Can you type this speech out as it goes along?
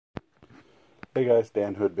Hey guys,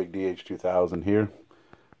 Dan Hood, Big DH2000 here.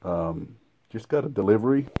 Just got a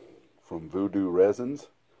delivery from Voodoo Resins,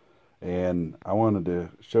 and I wanted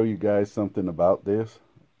to show you guys something about this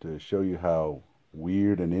to show you how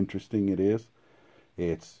weird and interesting it is.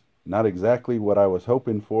 It's not exactly what I was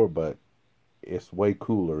hoping for, but it's way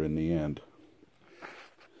cooler in the end.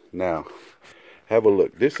 Now, have a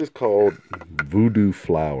look. This is called Voodoo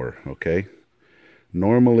Flower, okay?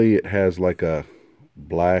 Normally it has like a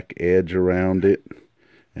black edge around it,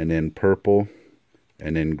 and then purple,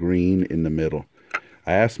 and then green in the middle.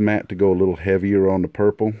 I asked Matt to go a little heavier on the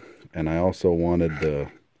purple, and I also wanted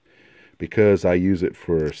because I use it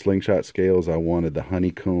for slingshot scales, I wanted the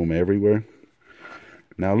honeycomb everywhere.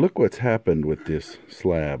 Now look what's happened with this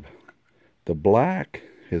slab. The black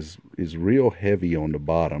is real heavy on the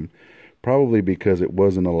bottom, probably because it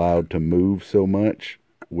wasn't allowed to move so much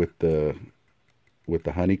with the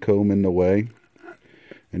honeycomb in the way.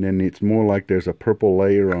 And then it's more like there's a purple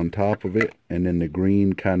layer on top of it, and then the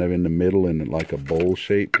green kind of in the middle in like a bowl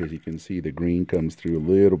shape, because you can see the green comes through a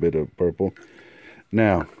little bit of purple.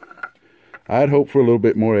 Now, I'd hope for a little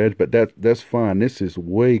bit more edge, but that's fine. This is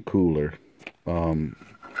way cooler,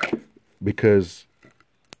 because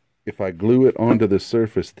if I glue it onto the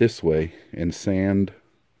surface this way and sand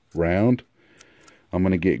round, I'm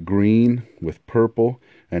going to get green with purple,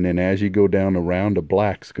 and then as you go down around, the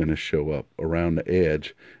black's going to show up around the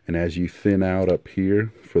edge, and as you thin out up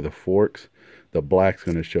here for the forks, the black's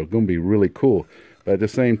going to show. It's going to be really cool. But at the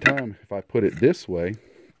same time, if I put it this way,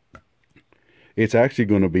 it's actually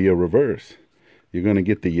going to be a reverse. You're going to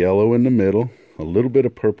get the yellow in the middle, a little bit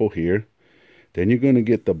of purple here, then you're going to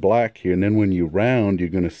get the black here, and then when you round, you're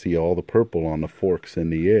going to see all the purple on the forks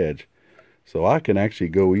and the edge. So I can actually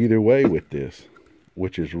go either way with this,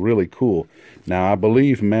 which is really cool. Now, I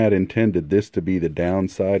believe Matt intended this to be the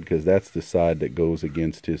downside, because that's the side that goes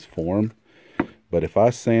against his form. But if I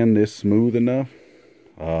sand this smooth enough,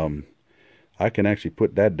 I can actually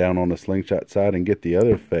put that down on the slingshot side and get the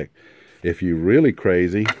other effect. If you're really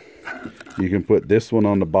crazy, you can put this one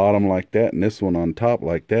on the bottom like that and this one on top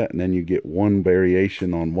like that, and then you get one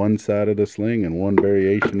variation on one side of the sling and one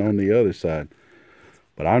variation on the other side.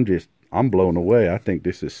 But I'm blown away. I think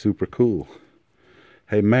this is super cool.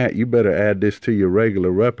 Hey Matt, you better add this to your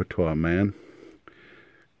regular repertoire, man,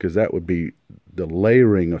 because that would be, the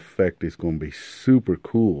layering effect is going to be super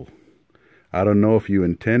cool. I don't know if you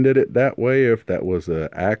intended it that way or if that was an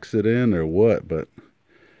accident or what, but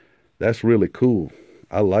that's really cool.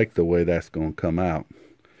 I like the way that's going to come out.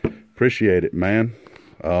 Appreciate it, man.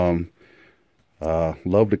 Love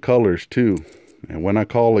the colors too. And when I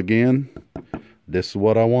call again, this is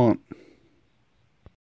what I want.